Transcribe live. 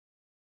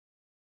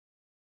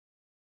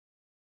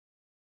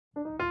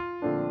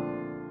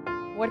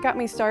What got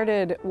me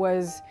started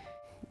was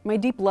my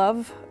deep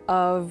love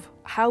of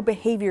how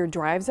behavior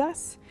drives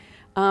us,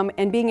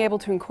 and being able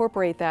to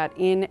incorporate that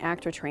in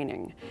actor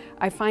training.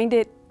 I find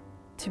it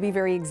to be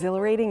very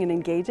exhilarating and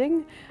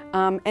engaging,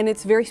 and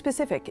it's very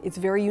specific, it's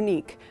very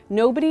unique.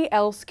 Nobody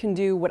else can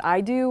do what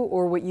I do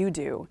or what you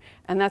do,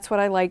 and that's what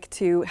I like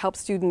to help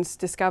students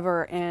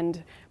discover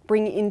and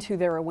bring into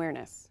their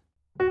awareness.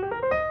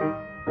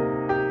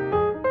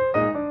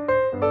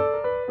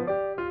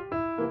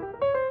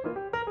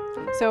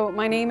 So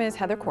my name is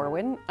Heather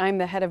Corwin. I'm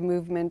the head of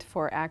movement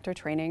for actor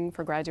training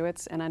for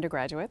graduates and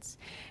undergraduates.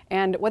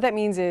 And what that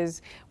means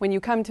is when you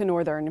come to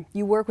Northern,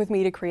 you work with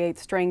me to create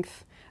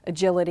strength,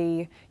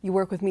 agility, you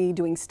work with me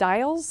doing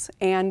styles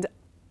and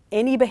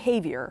any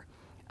behavior,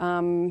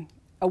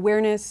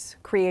 awareness,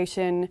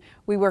 creation,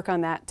 we work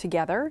on that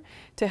together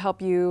to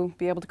help you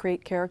be able to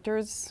create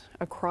characters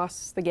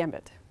across the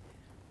gambit.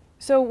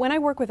 So when I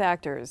work with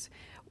actors,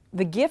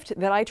 the gift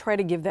that I try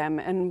to give them,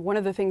 and one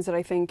of the things that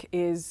I think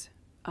is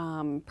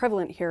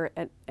prevalent here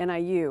at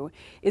NIU,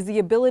 is the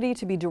ability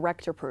to be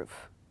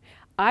director-proof.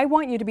 I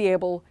want you to be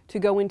able to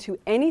go into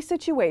any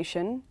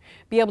situation,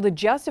 be able to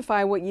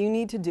justify what you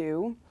need to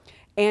do,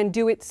 and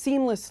do it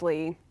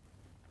seamlessly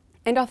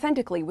and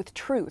authentically with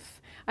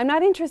truth. I'm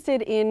not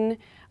interested in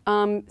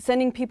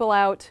sending people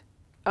out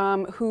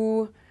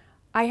who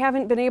I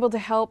haven't been able to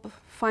help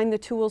find the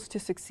tools to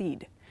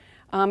succeed.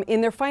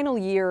 In their final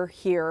year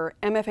here,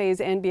 MFAs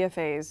and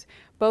BFAs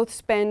both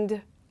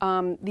spend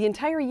the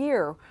entire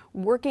year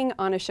working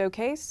on a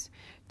showcase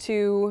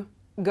to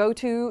go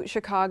to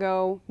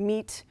Chicago,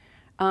 meet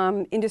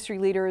industry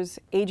leaders,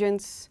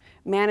 agents,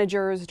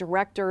 managers,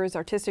 directors,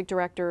 artistic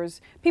directors,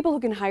 people who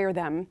can hire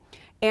them,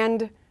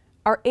 and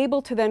are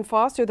able to then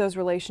foster those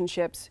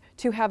relationships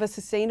to have a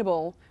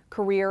sustainable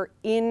career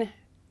in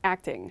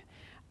acting.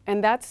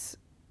 And that's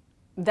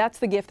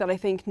the gift that I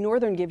think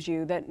Northern gives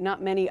you that not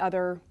many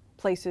other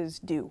places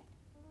do.